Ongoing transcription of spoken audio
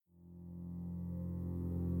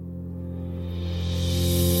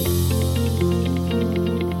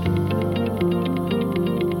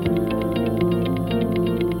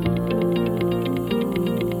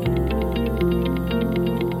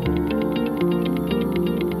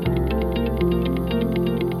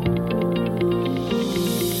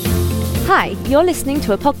Hi, you're listening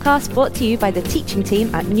to a podcast brought to you by the teaching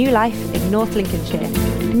team at New Life in North Lincolnshire.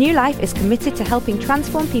 New Life is committed to helping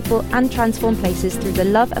transform people and transform places through the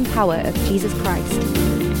love and power of Jesus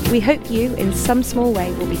Christ. We hope you, in some small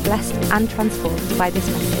way, will be blessed and transformed by this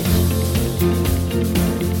message.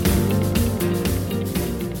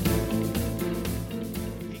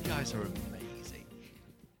 You guys are amazing.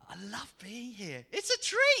 I love being here. It's a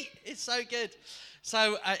treat. It's so good.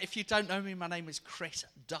 So if you don't know me, my name is Chris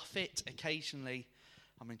Duffett. Occasionally,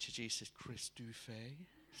 I'm introduced as Chris Duffet.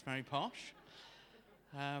 It's very posh.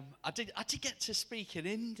 I did get to speak in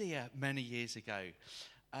India many years ago.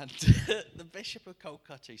 And the Bishop of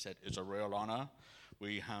Kolkata said, "It's a real honour.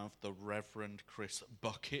 We have the Reverend Chris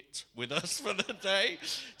Bucket with us for the day."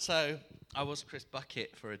 So I was Chris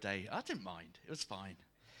Bucket for a day. I didn't mind. It was fine.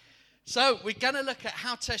 So we're going to look at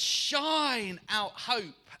how to shine out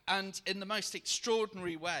hope, and in the most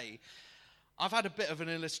extraordinary way. I've had a bit of an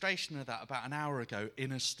illustration of that about an hour ago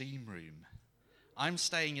in a steam room. I'm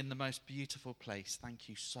staying in the most beautiful place. Thank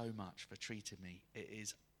you so much for treating me. It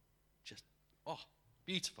is just,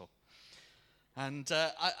 beautiful. And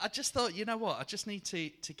I just thought, you know what? I just need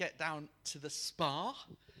to get down to the spa,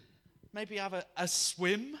 maybe have a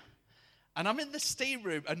swim. And I'm in the steam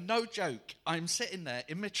room, and no joke, I'm sitting there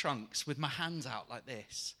in my trunks with my hands out like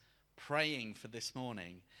this, praying for this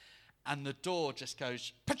morning. And the door just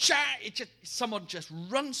goes, pa-cha! Someone just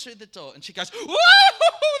runs through the door, and she goes, "Whoa,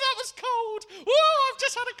 that was cold! Whoa, I've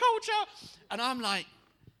just had a cold shower!" And I'm like,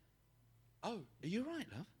 "Oh, are you all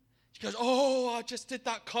right, love?" She goes, "Oh, I just did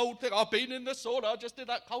that cold thing. I've been in the sauna. I just did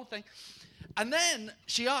that cold thing." And then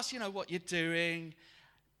she asks, what you're doing.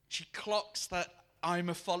 She clocks that I'm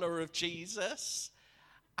a follower of Jesus.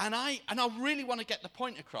 And I really want to get the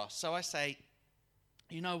point across. So I say,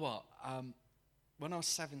 "You know what? When I was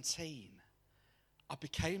 17, I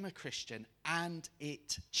became a Christian and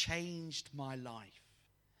it changed my life."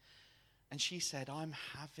 And she said, "I'm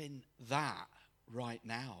having that right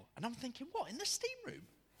now." And I'm thinking, what, in the steam room?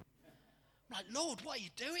 I'm like, "Lord, what are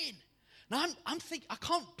you doing?" Now I'm thinking, I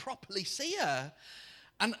can't properly see her.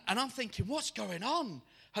 And I'm thinking, what's going on?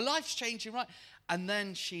 Her life's changing, right? And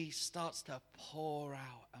then she starts to pour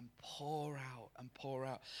out and pour out and pour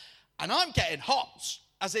out. And I'm getting hot,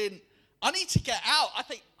 as in, I need to get out. I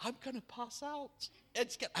think, I'm going to pass out.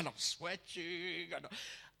 And I'm sweating.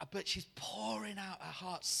 But she's pouring out her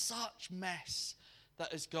heart. Such mess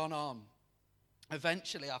that has gone on.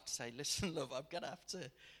 Eventually, I have to say, "Listen, love, I'm going to have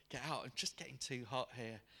to get out. I'm just getting too hot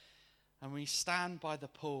here." And we stand by the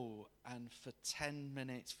pool, and for 10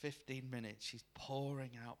 minutes, 15 minutes, she's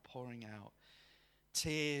pouring out.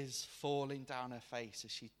 Tears falling down her face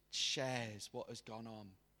as she shares what has gone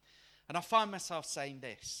on. And I find myself saying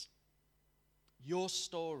this: your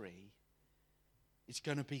story is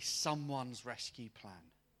going to be someone's rescue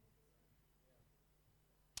plan.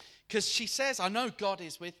 Because she says, "I know God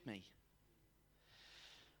is with me."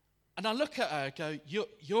 And I look at her and go,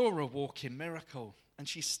 you're a walking miracle. And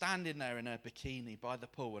she's standing there in her bikini by the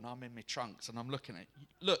pool, and I'm in my trunks, and I'm looking at her.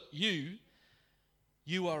 "Look, you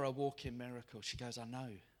are a walking miracle." She goes, "I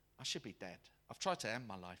know. I should be dead. I've tried to end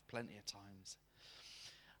my life plenty of times."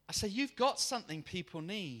 I say, "You've got something people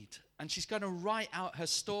need." And she's going to write out her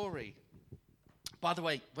story. By the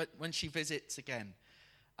way, when she visits again,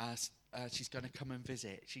 she's going to come and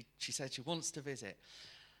visit. She said she wants to visit.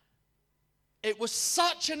 It was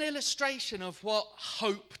such an illustration of what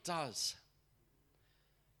hope does.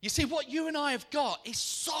 You see, what you and I have got is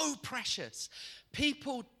so precious.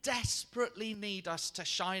 People desperately need us to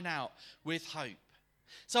shine out with hope.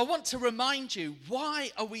 So I want to remind you,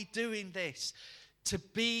 why are we doing this? To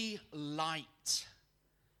be light.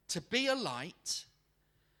 To be a light,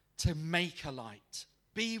 to make a light.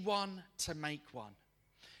 Be one to make one.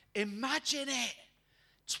 Imagine it.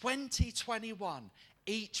 2021,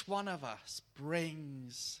 each one of us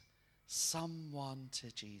brings someone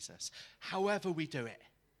to Jesus. However we do it.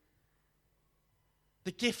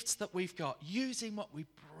 The gifts that we've got, using what we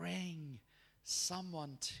bring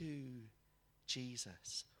someone to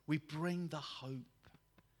Jesus. We bring the hope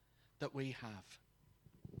that we have.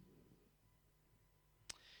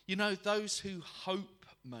 Those who hope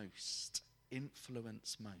most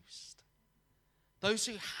influence most. Those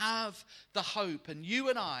who have the hope, and you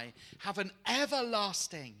and I have an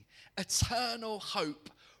everlasting, eternal hope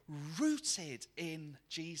rooted in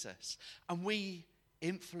Jesus. And we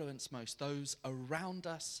influence most those around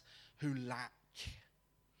us who lack.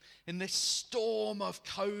 In this storm of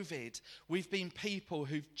COVID, we've been people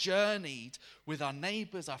who've journeyed with our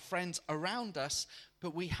neighbours, our friends around us,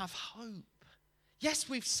 but we have hope. Yes,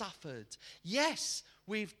 we've suffered. Yes,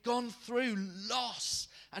 We've gone through loss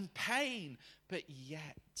and pain, but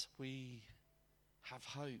yet we have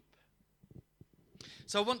hope.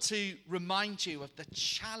 So I want to remind you of the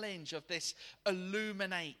challenge of this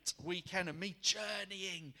Illuminate weekend and me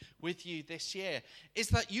journeying with you this year is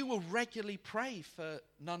that you will regularly pray for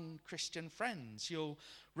non-Christian friends. You'll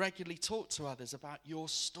regularly talk to others about your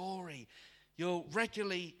story. You'll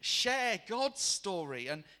regularly share God's story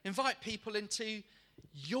and invite people into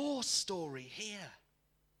your story here.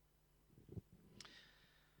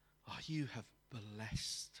 Oh, you have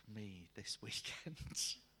blessed me this weekend.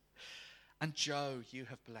 And Joe, you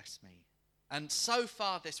have blessed me. And so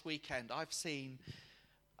far this weekend, I've seen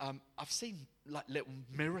like little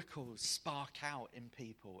miracles spark out in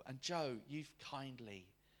people. And Joe, you've kindly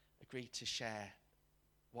agreed to share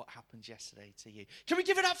what happened yesterday to you. Can we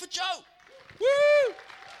give it up for Joe? Woo!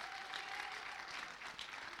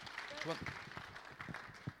 Come on.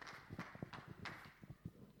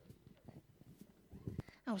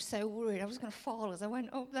 I was so worried I was going to fall as I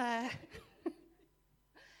went up there.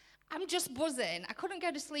 I'm just buzzing. I couldn't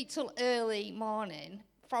go to sleep till early morning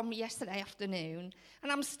from yesterday afternoon, and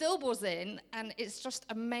I'm still buzzing, and it's just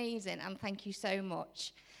amazing, and thank you so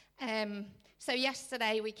much. So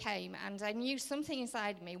yesterday we came, and I knew something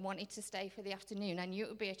inside me wanted to stay for the afternoon. I knew it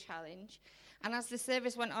would be a challenge. And as the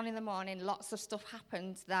service went on in the morning, lots of stuff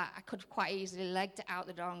happened that I could have quite easily legged it out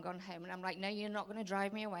the door and gone home. And I'm like, no, you're not going to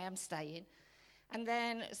drive me away. I'm staying. And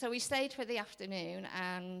then, so we stayed for the afternoon,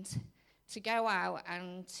 and to go out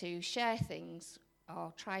and to share things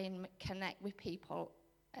or try and connect with people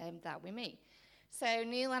that we meet. So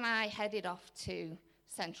Neil and I headed off to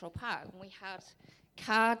Central Park, and we had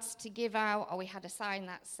cards to give out, or we had a sign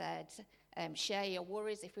that said, share your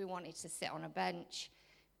worries if we wanted to sit on a bench.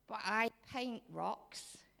 But I paint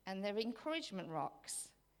rocks, and they're encouragement rocks.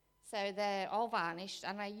 So they're all varnished,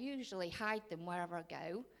 and I usually hide them wherever I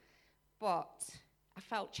go. But I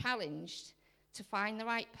felt challenged to find the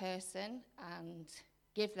right person and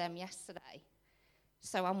give them yesterday.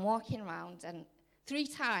 So I'm walking around, and 3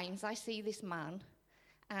 times I see this man,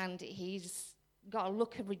 and he's got a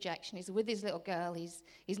look of rejection. He's with his little girl. He's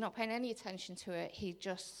not paying any attention to it.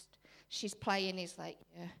 She's playing. He's like,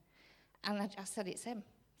 yeah. And I said, it's him.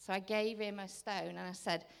 So I gave him a stone, and I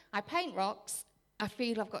said, I paint rocks. I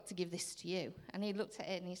feel I've got to give this to you. And he looked at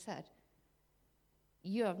it, and he said,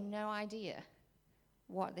 you have no idea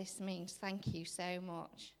what this means. Thank you so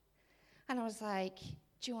much. And I was like,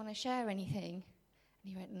 do you want to share anything?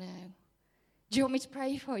 And he went, no. Do you want me to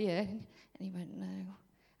pray for you? And he went, no.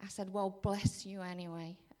 I said, well, bless you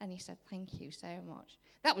anyway. And he said, thank you so much.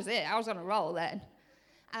 That was it. I was on a roll then.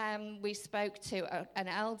 We spoke to an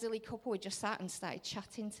elderly couple. We just sat and started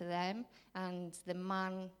chatting to them. And the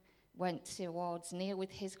man went towards Neil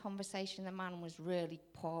with his conversation. The man was really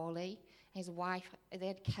poorly. His wife, they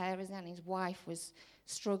had carers, and his wife was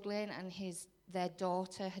struggling, and their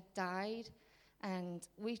daughter had died. And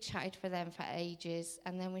we chatted for them for ages.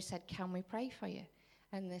 And then we said, can we pray for you?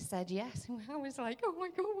 And they said yes. And I was like, oh my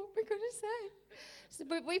God, what are we going to say? So,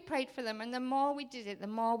 but we prayed for them. And the more we did it, the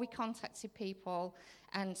more we contacted people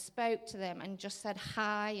and spoke to them and just said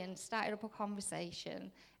hi and started up a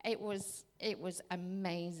conversation. It was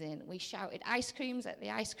amazing. We shouted ice creams at the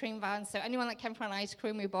ice cream van. So anyone that came for an ice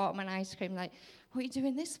cream, we bought them an ice cream. Like, what are you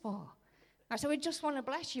doing this for? I said, we just want to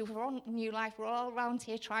bless you. We're on New Life. We're all around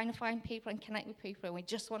here trying to find people and connect with people. And we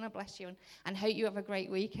just want to bless you and hope you have a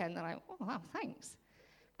great weekend. They're like, oh, wow, thanks.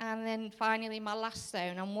 And then finally, my last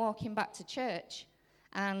stone, I'm walking back to church.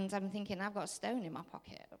 And I'm thinking, I've got a stone in my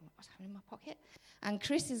pocket. What's happening in my pocket? And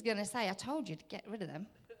Chris is going to say, I told you to get rid of them.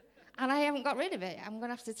 And I haven't got rid of it. I'm going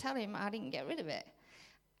to have to tell him I didn't get rid of it.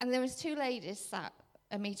 And there was 2 ladies sat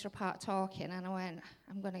a metre apart talking. And I went,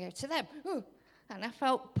 I'm going to go to them. Ooh. And I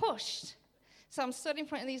felt pushed. So I'm stood in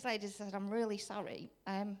front of these ladies and said, I'm really sorry.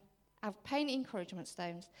 I've painted encouragement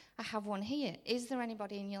stones. I have one here. Is there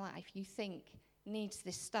anybody in your life you think needs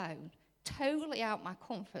this stone? Totally out my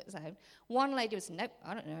comfort zone. One lady was, nope,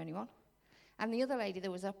 I don't know anyone. And the other lady, there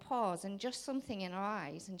was a pause and just something in her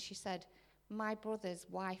eyes. And she said, my brother's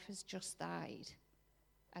wife has just died.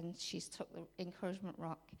 And she's took the encouragement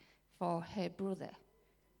rock for her brother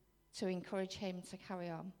to encourage him to carry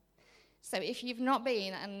on. So if you've not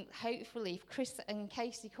been, and hopefully if Chris and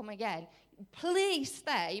Casey come again, please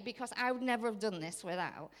stay, because I would never have done this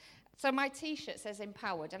without. So my T-shirt says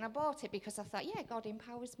empowered, and I bought it because I thought, yeah, God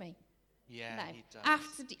empowers me. Yeah, no. He does.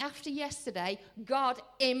 After yesterday, God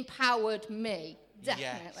empowered me.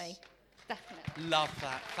 Definitely. Yes. Definitely. Love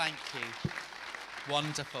that. Thank you.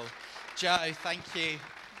 Wonderful. Joe, thank you.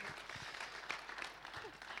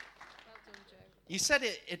 Well done, Joe. You said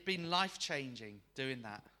it'd been life-changing doing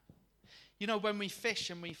that. You know, when we fish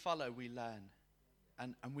and we follow, we learn.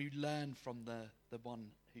 And we learn from the one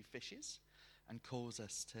who fishes and calls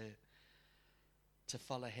us to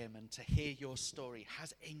follow him. And to hear your story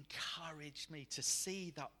has encouraged me to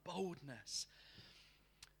see that boldness.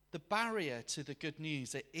 The barrier to the good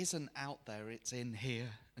news, it isn't out there, it's in here.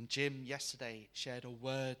 And Jim yesterday shared a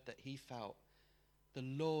word that he felt the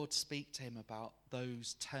Lord speak to him about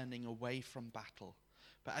those turning away from battle.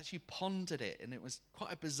 But as you pondered it, and it was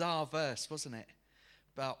quite a bizarre verse, wasn't it?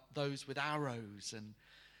 About those with arrows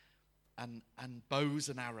and bows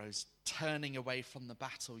and arrows turning away from the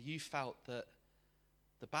battle. You felt that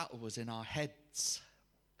the battle was in our heads.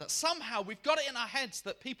 That somehow we've got it in our heads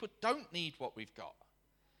that people don't need what we've got.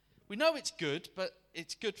 We know it's good, but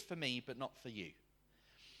it's good for me, but not for you.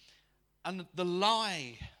 And the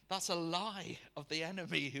lie, that's a lie of the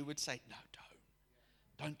enemy who would say, no,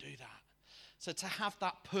 don't do that. So to have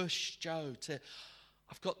that push, Joe,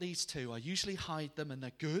 I've got these two. I usually hide them and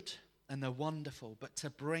they're good and they're wonderful. But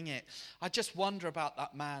to bring it, I just wonder about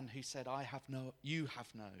that man who said, you have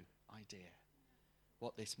no idea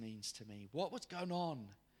what this means to me. What was going on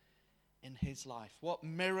in his life? What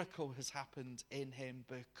miracle has happened in him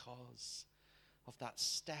because of that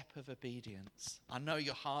step of obedience? I know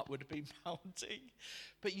your heart would have been pounding,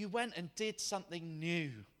 but you went and did something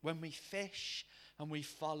new. When we fish and we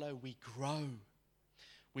follow, we grow.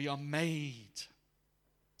 We are made.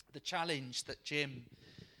 The challenge that Jim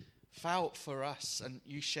felt for us, and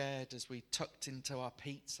you shared as we tucked into our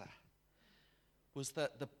pizza, was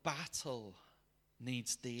that the battle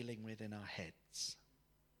needs dealing with in our heads.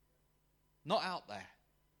 Not out there.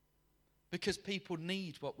 Because people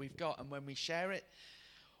need what we've got. And when we share it,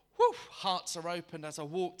 hearts are opened. As I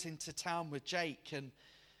walked into town with Jake, and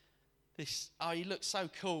he looked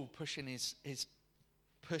so cool pushing his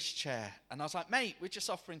pushchair. And I was like, mate, we're just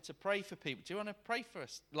offering to pray for people. Do you want to pray for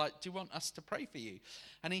us? Do you want us to pray for you?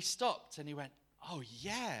 And he stopped and he went, oh,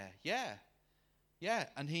 yeah.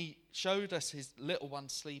 And he showed us his little one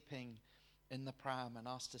sleeping in the pram and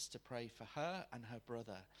asked us to pray for her and her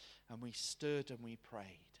brother. And we stood and we prayed.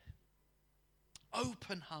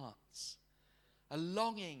 Open hearts, a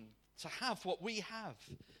longing to have what we have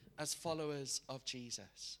as followers of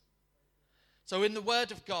Jesus. So in the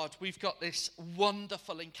Word of God, we've got this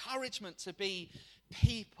wonderful encouragement to be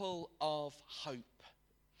people of hope.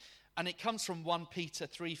 And it comes from 1 Peter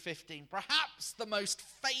 3:15, perhaps the most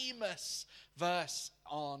famous verse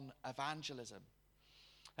on evangelism.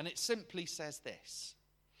 And it simply says this: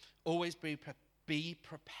 always be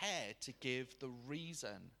prepared to give the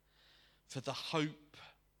reason for the hope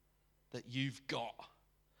that you've got.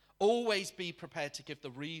 Always be prepared to give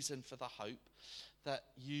the reason for the hope that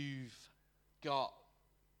you've got.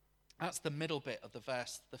 That's the middle bit of the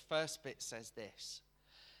verse. The first bit says this: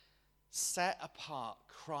 set apart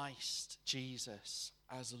Christ Jesus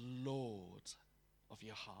as Lord of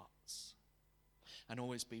your hearts. And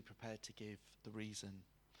always be prepared to give the reason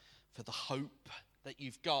for the hope that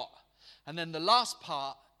you've got. And then the last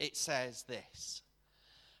part, it says this: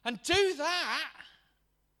 and do that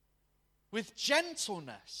with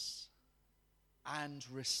gentleness and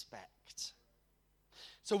respect.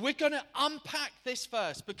 So we're going to unpack this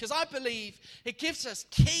verse because I believe it gives us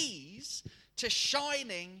keys to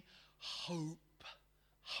shining hope.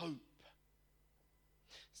 Hope.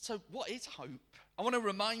 So what is hope? I want to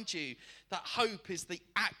remind you that hope is the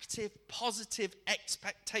active, positive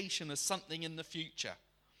expectation of something in the future.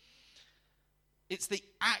 It's the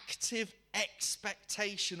active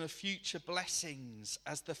expectation of future blessings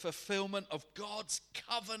as the fulfillment of God's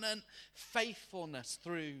covenant faithfulness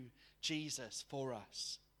through Jesus for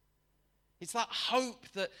us. It's that hope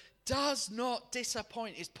that does not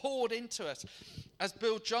disappoint. It's poured into us. As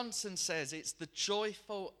Bill Johnson says, it's the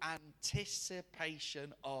joyful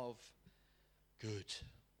anticipation of good.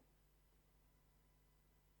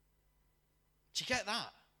 Do you get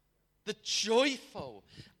that? The joyful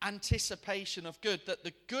anticipation of good, that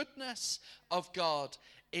the goodness of God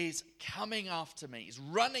is coming after me, is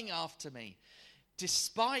running after me.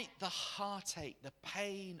 Despite the heartache, the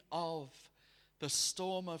pain of the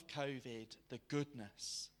storm of COVID, the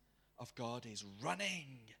goodness of God is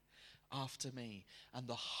running after me. And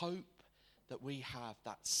the hope that we have,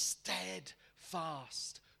 that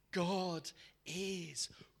steadfast, God is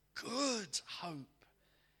good hope,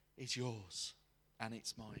 is yours and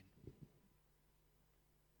it's mine.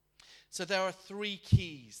 So there are 3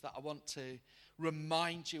 keys that I want to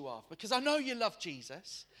remind you of, because I know you love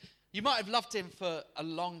Jesus. You might have loved him for a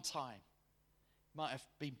long time. You might have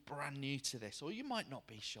been brand new to this, or you might not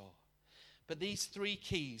be sure. But these 3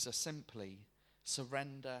 keys are simply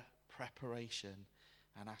surrender, preparation,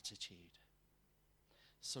 and attitude.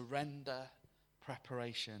 surrender,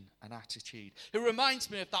 preparation, and attitude. It reminds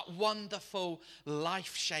me of that wonderful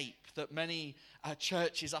life shape that many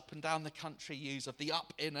churches up and down the country use, of the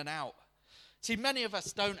up, in, and out. See, many of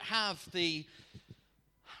us don't have the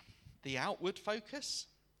outward focus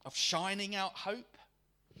of shining out hope,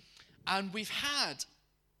 and we've had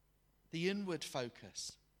the inward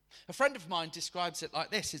focus. A friend of mine describes it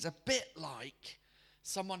like this: it's a bit like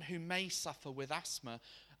someone who may suffer with asthma.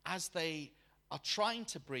 As they are trying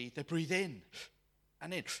to breathe, they breathe in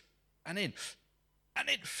and in and in and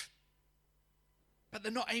in, but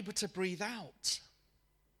they're not able to breathe out.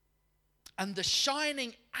 And the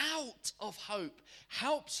shining out of hope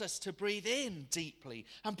helps us to breathe in deeply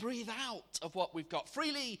and breathe out of what we've got.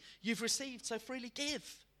 Freely you've received, so freely give.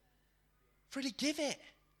 Freely give it,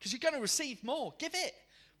 because you're going to receive more. Give it.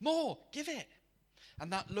 More. Give it.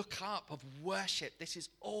 And that look up of worship, this is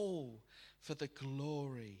all for the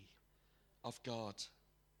glory of God.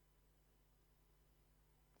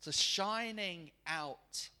 It's a shining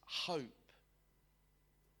out hope.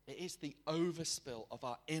 It is the overspill of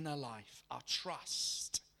our inner life, our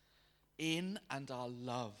trust in and our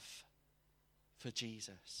love for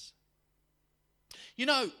Jesus. You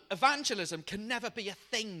know, evangelism can never be a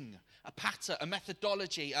thing, a pattern, a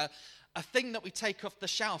methodology, a thing that we take off the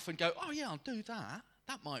shelf and go, oh yeah, I'll do that.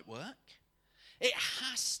 That might work. It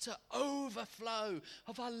has to overflow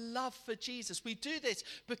of our love for Jesus. We do this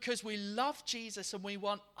because we love Jesus and we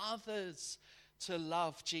want others to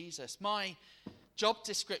love Jesus. My job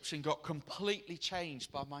description got completely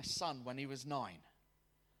changed by my son when he was 9.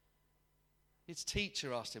 His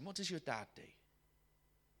teacher asked him, what does your dad do?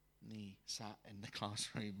 And he sat in the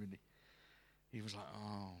classroom and he was like,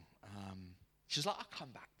 she's like, I'll come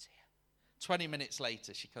back to you. 20 minutes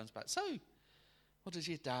later, she comes back. So, what does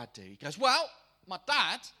your dad do? He goes, well, my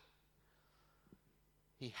dad,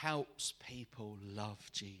 he helps people love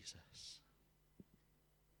Jesus.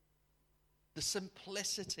 The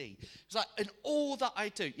simplicity. It's like, in all that I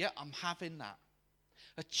do, yeah, I'm having that.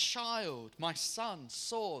 A child, my son,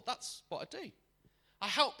 saw, that's what I do. I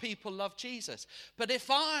help people love Jesus. But if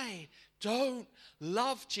I don't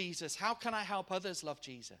love Jesus, how can I help others love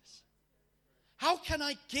Jesus? How can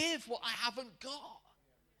I give what I haven't got?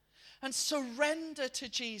 And surrender to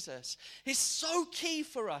Jesus is so key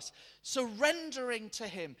for us. Surrendering to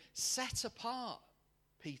him, set apart,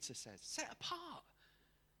 Peter says. Set apart.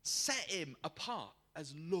 Set him apart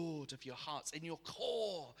as Lord of your hearts, in your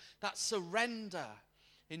core. That surrender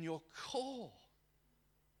in your core.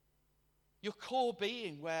 Your core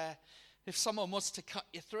being where if someone was to cut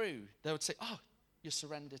you through, they would say, oh, you're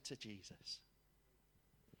surrendered to Jesus.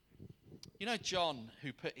 You know John,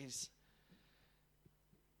 who put his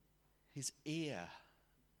ear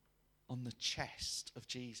on the chest of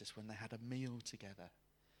Jesus when they had a meal together.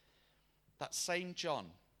 That same John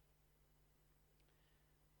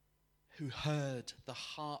who heard the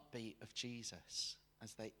heartbeat of Jesus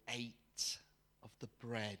as they ate of the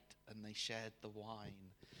bread and they shared the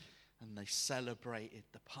wine and they celebrated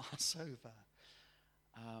the Passover.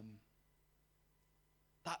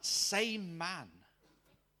 That same man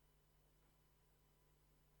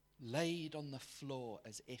laid on the floor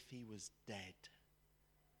as if he was dead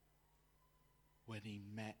when he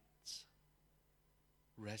met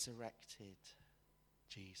resurrected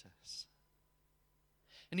Jesus.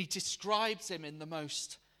 And he describes him in the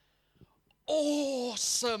most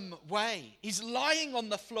awesome way. He's lying on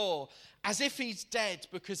the floor as if he's dead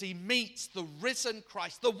because he meets the risen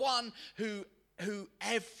Christ, the one who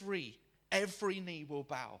every knee will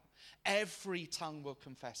bow. Every tongue will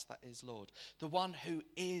confess that is Lord. The one who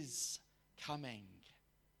is coming.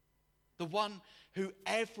 The one who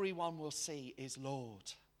everyone will see is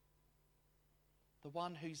Lord. The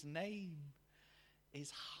one whose name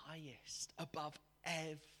is highest above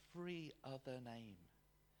every other name.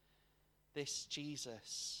 This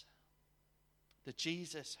Jesus, the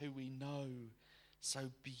Jesus who we know so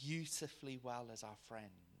beautifully well as our friend,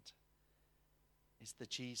 is the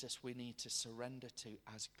Jesus we need to surrender to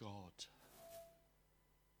as God.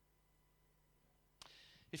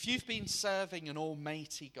 If you've been serving an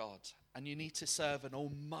almighty God and you need to serve an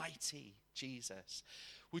almighty Jesus,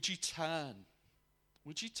 would you turn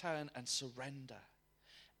and surrender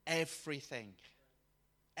everything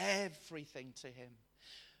to him?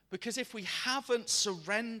 Because if we haven't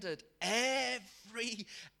surrendered every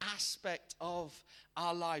aspect of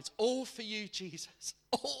our lives, all for you, Jesus,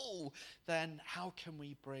 all, then how can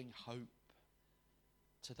we bring hope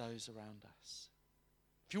to those around us?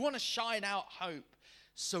 If you want to shine out hope,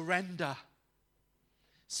 surrender.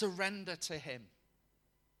 Surrender to him.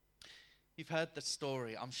 You've heard the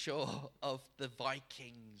story, I'm sure, of the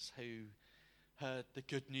Vikings who heard the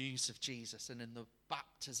good news of Jesus and in the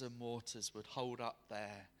baptism waters would hold up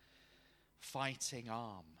their fighting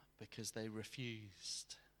arm because they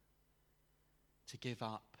refused to give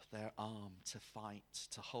up their arm to fight,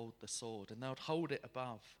 to hold the sword. And they would hold it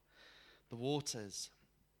above the waters.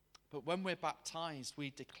 But when we're baptized, we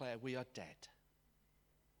declare we are dead.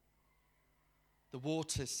 The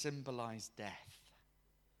waters symbolize death.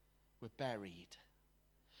 We're buried.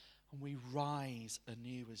 And we rise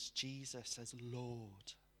anew as Jesus, as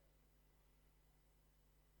Lord.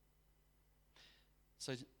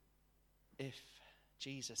 So if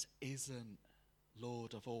Jesus isn't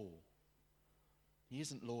Lord of all, he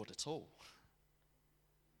isn't Lord at all.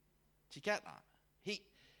 Do you get that?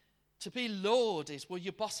 To be Lord is, well,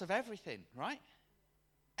 you're boss of everything, right?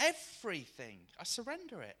 Everything. I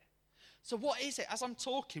surrender it. So what is it, as I'm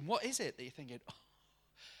talking, what is it that you're thinking, oh,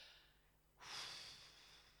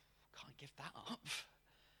 can't give that up.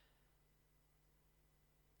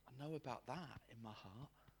 I know about that in my heart.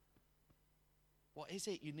 What is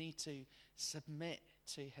it you need to submit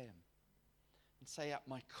to him and say at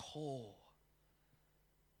my core,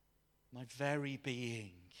 my very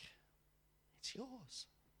being, it's yours.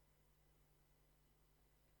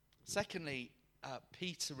 Secondly,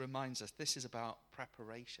 Peter reminds us this is about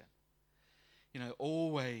preparation.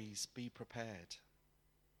 Always be prepared.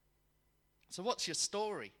 So what's your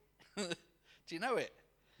story? Do you know it?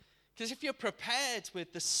 Because if you're prepared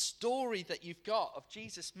with the story that you've got of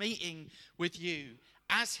Jesus meeting with you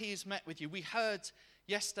as he has met with you. We heard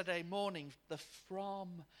yesterday morning the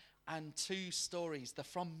from and to stories, the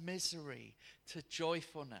from misery to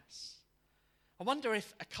joyfulness. I wonder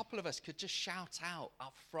if a couple of us could just shout out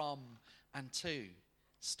our from and to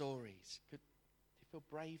stories. Do you feel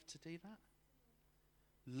brave to do that?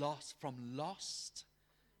 From lost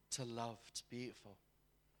to loved, beautiful.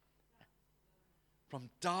 From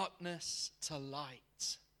darkness to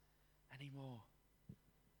light. Any more?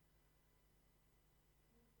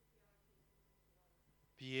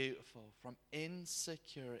 Beautiful. From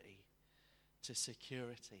insecurity to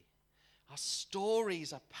security. Our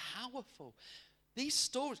stories are powerful. These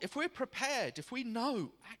stories, if we're prepared, if we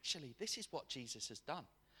know, actually, this is what Jesus has done.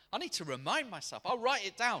 I need to remind myself. I'll write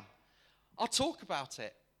it down. I'll talk about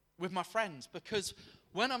it with my friends, because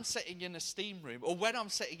when I'm sitting in a steam room, or when I'm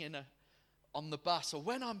sitting on the bus, or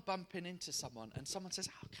when I'm bumping into someone and someone says,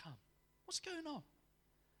 how come? What's going on?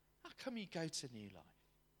 How come you go to New Life?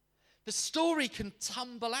 The story can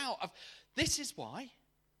tumble out of, this is why.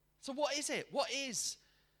 So what is it? What is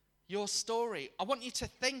your story? I want you to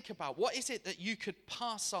think about, what is it that you could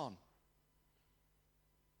pass on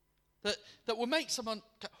that will make someone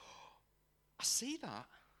go, oh, I see that.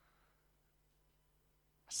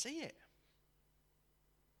 I see it.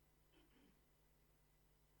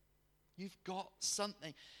 You've got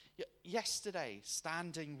something. Yesterday,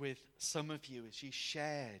 standing with some of you as you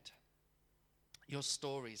shared your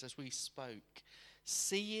stories, as we spoke,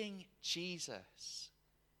 seeing Jesus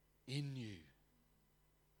in you.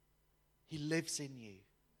 He lives in you.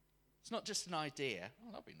 It's not just an idea.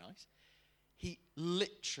 Oh, that'd be nice. He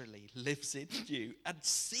literally lives in you, and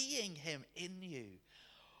seeing him in you.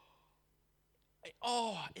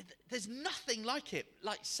 Oh, there's nothing like it.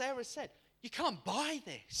 Like Sarah said, you can't buy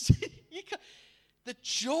this. The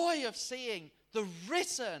joy of seeing the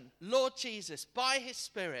risen Lord Jesus by his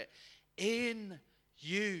Spirit in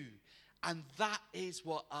you. And that is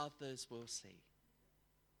what others will see.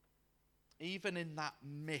 Even in that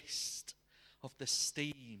mist of the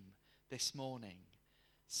steam this morning,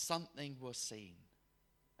 something was seen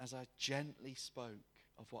as I gently spoke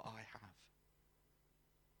of what I have.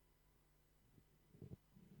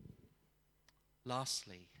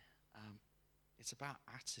 Lastly, it's about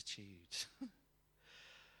attitude.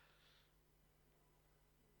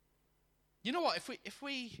 You know what? If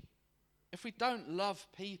we don't love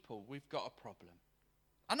people, we've got a problem.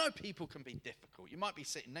 I know people can be difficult. You might be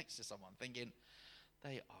sitting next to someone thinking,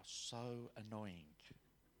 they are so annoying.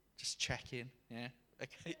 Just check in, yeah?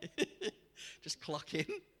 Okay. Just clock in.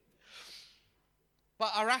 But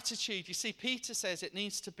our attitude, you see, Peter says it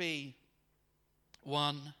needs to be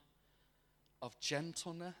one of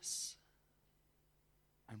gentleness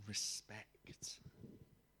and respect.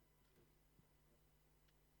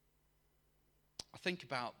 I think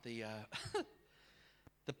about the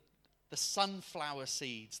sunflower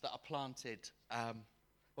seeds that are planted, or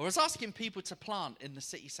I was asking people to plant in the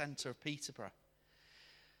city centre of Peterborough.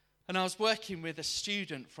 And I was working with a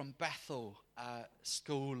student from Bethel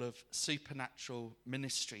School of Supernatural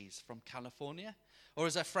Ministries from California, or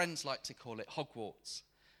as her friends like to call it, Hogwarts.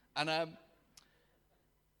 And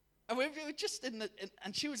And we were just and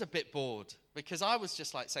she was a bit bored because I was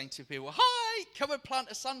just like saying to people, hi, come and plant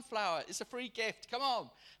a sunflower. It's a free gift. Come on,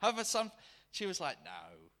 have a sun. She was like, no,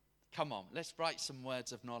 come on, let's write some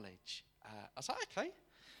words of knowledge. I was like, okay.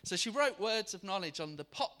 So she wrote words of knowledge on the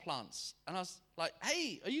pot plants. And I was like,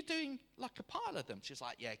 hey, are you doing like a pile of them? She was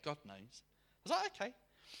like, yeah, God knows. I was like, okay.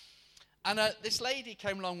 And this lady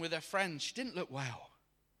came along with her friend. She didn't look well.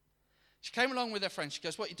 She came along with her friend. She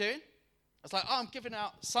goes, what are you doing? I was like, I'm giving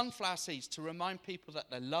out sunflower seeds to remind people that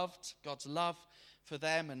they're loved, God's love for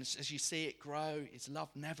them. And as you see it grow, his love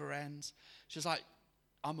never ends. She was like,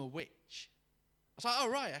 I'm a witch. I was like, oh,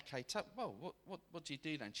 right, okay. Well, what do you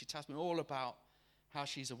do then? She tells me all about how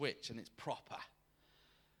she's a witch, and it's proper.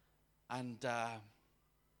 And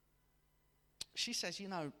she says,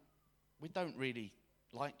 we don't really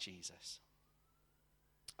like Jesus.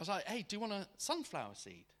 I was like, hey, do you want a sunflower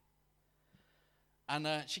seed? And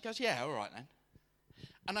she goes, yeah, all right then.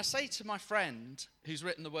 And I say to my friend who's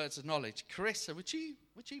written the words of knowledge, Carissa, would you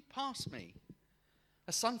pass me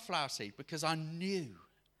a sunflower seed? Because I knew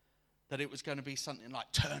that it was going to be something like,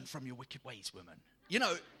 turn from your wicked ways, woman.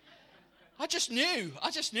 I just knew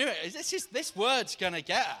it. This word's going to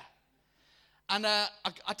get her. And I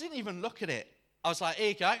didn't even look at it. I was like, here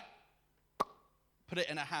you go. Put it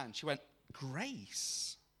in her hand. She went,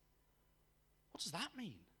 grace? What does that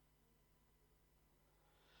mean?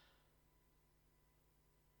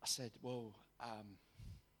 I said, well,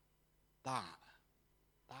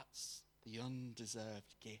 that's the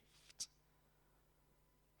undeserved gift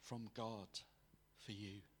from God for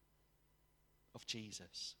you of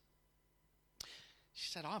Jesus. She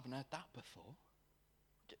said, I haven't heard that before.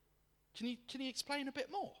 Can you explain a bit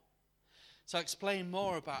more? So I explained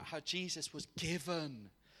more about how Jesus was given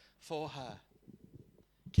for her.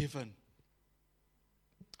 Given.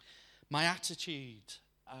 My attitude,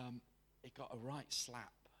 it got a right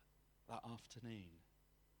slap that afternoon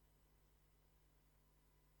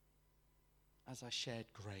as I shared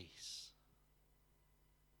grace.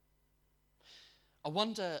 I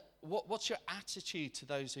wonder, what's your attitude to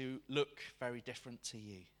those who look very different to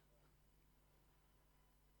you?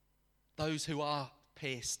 Those who are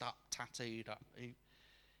pierced up, tattooed up, who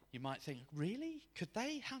you might think, really? Could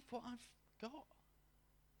they have what I've got?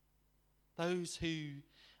 Those who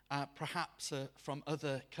perhaps are from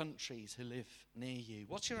other countries who live near you.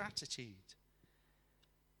 What's your attitude?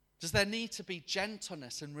 Does there need to be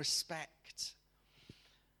gentleness and respect?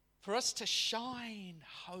 For us to shine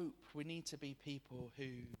hope, we need to be people who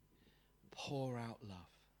pour out love.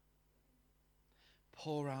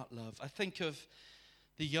 Pour out love. I think of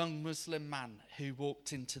the young Muslim man who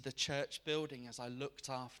walked into the church building as I looked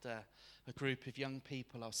after a group of young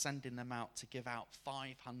people. I was sending them out to give out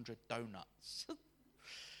 500 donuts.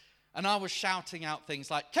 And I was shouting out things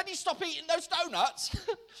like, can you stop eating those donuts?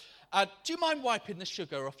 Do you mind wiping the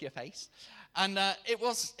sugar off your face? And it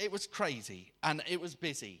was crazy, and it was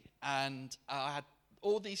busy. And I had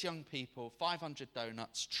all these young people, 500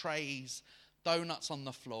 donuts, trays, donuts on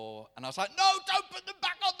the floor. And I was like, no, don't put them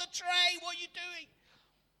back on the tray. What are you doing?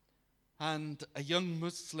 And a young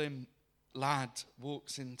Muslim lad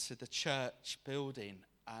walks into the church building,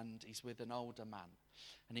 and he's with an older man.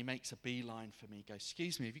 And he makes a beeline for me. He goes,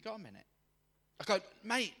 excuse me, have you got a minute? I go,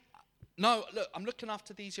 mate, no, look, I'm looking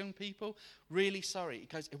after these young people. Really sorry. He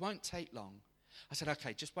goes, it won't take long. I said,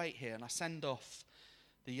 okay, just wait here. And I send off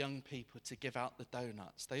the young people to give out the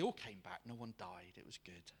donuts. They all came back. No one died. It was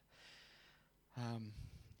good.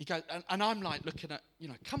 He goes, and I'm like looking at,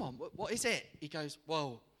 come on, what is it? He goes,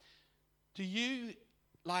 well, do you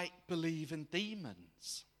believe in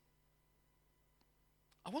demons?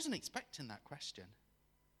 I wasn't expecting that question.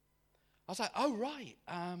 I was like, oh, right.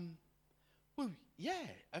 Well, yeah.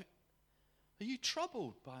 Are you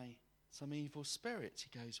troubled by some evil spirits?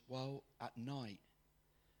 He goes, well, at night,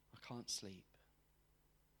 I can't sleep.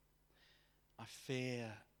 I fear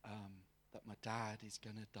that my dad is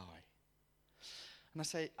going to die. And I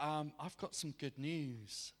say, I've got some good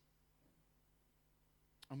news.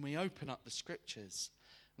 And we open up the scriptures.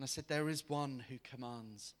 And I said, there is one who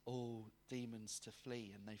commands all demons to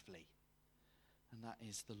flee, and they flee. And that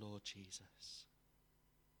is the Lord Jesus.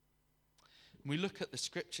 And we look at the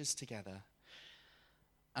scriptures together,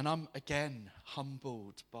 and I'm again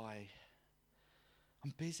humbled by,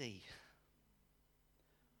 I'm busy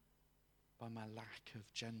by my lack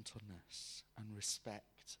of gentleness and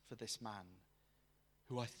respect for this man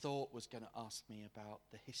who I thought was going to ask me about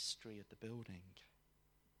the history of the building.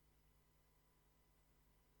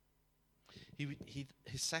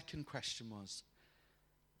 His second question was,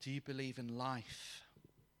 do you believe in life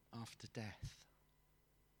after death?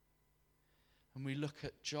 and we look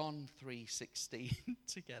at John 3:16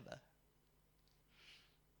 together.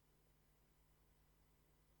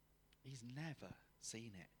 He's never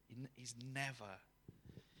seen it. He's never.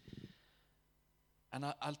 And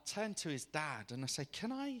I'll turn to his dad and I say,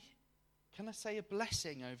 can I say a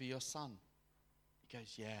blessing over your son? He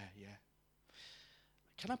goes, yeah.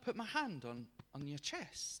 Can I put my hand on your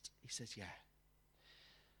chest? He says, yeah.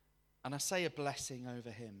 And I say a blessing over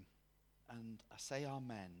him. And I say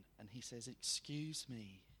amen. And he says, excuse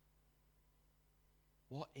me.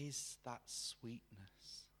 What is that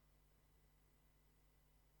sweetness?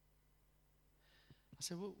 I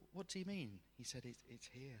said, well, what do you mean? He said, it's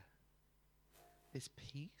here. This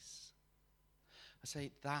peace. I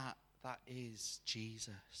say, that is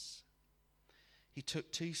Jesus. He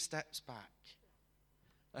took 2 steps back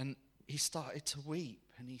and he started to weep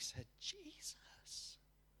and he said, Jesus,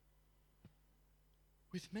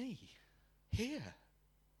 with me, here.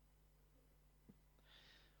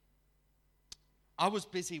 I was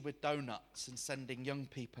busy with donuts and sending young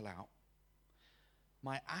people out.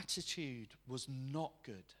 My attitude was not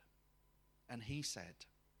good. And he said,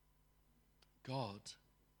 God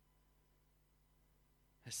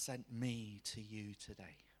has sent me to you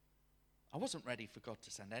today. I wasn't ready for God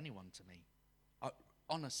to send anyone to me.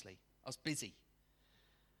 Honestly, I was busy.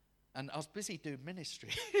 And I was busy doing ministry.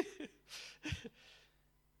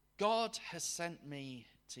 God has sent me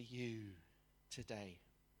to you today.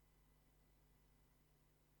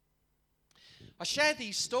 I share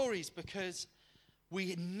these stories because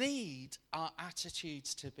we need our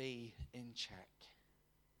attitudes to be in check.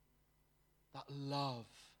 That love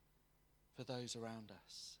for those around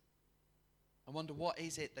us. I wonder, what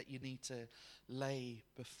is it that you need to lay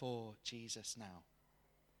before Jesus now?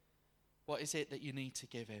 What is it that you need to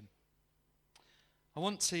give him? I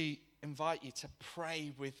want to invite you to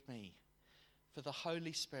pray with me for the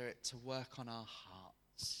Holy Spirit to work on our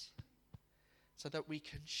hearts so that we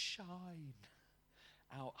can shine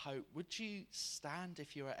out hope. Would you stand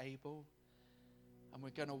if you are able? And we're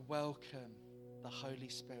going to welcome the Holy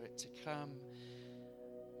Spirit to come,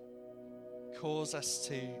 cause us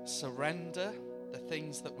to surrender the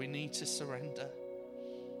things that we need to surrender.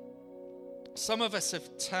 Some of us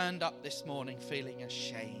have turned up this morning feeling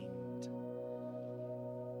ashamed.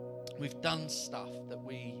 We've done stuff that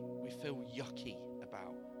we feel yucky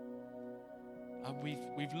about.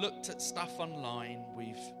 We've looked at stuff online.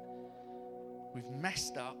 We've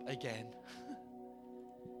messed up again.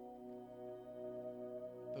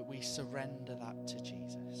 But we surrender that to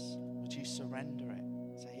Jesus. Would you surrender it?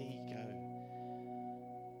 Say, here you go.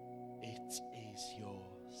 It is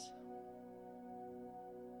yours.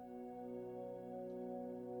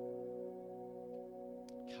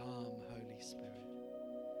 Come, Holy Spirit.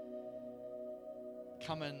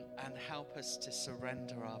 Come and help us to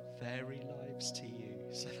surrender our very lives to you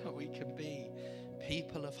so that we can be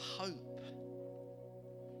people of hope.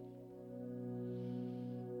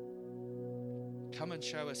 Come and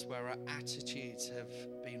show us where our attitudes have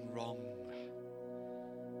been wrong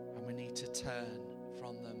and we need to turn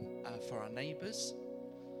from them for our neighbours,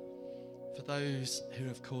 for those who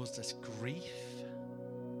have caused us grief.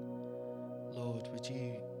 Lord, would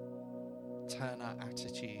you turn our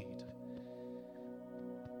attitude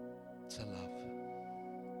to love?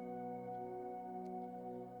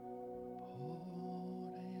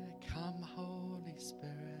 Come, Holy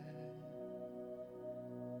Spirit.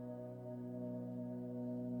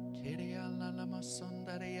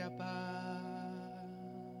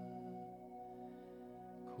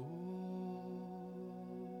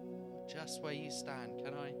 Just where you stand,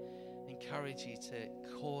 can I encourage you to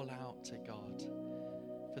call out to God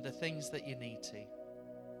for the things that you need to,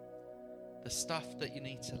 the stuff that you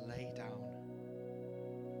need to lay down.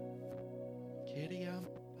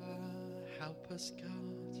 Help us,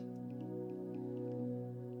 God.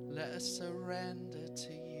 Let us surrender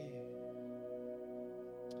to you.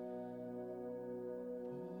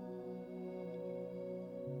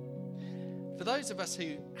 For those of us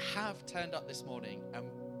who have turned up this morning and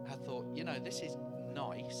have thought, this is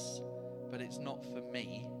nice, but it's not for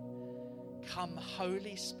me, come,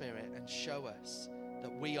 Holy Spirit, and show us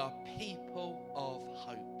that we are people of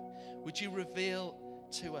hope. Would you reveal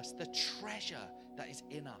to us the treasure that is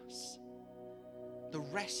in us, the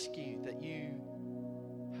rescue that you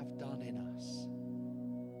have done in us?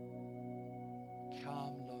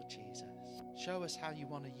 Come, Lord Jesus. Show us how you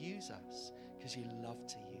want to use us, because you love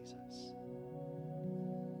to use us.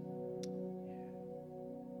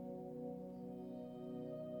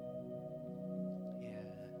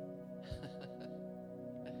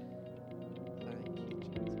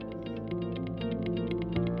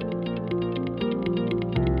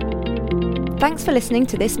 Thanks for listening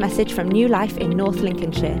to this message from New Life in North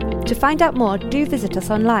Lincolnshire. To find out more, do visit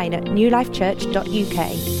us online at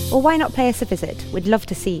newlifechurch.uk. Or why not pay us a visit? We'd love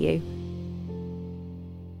to see you.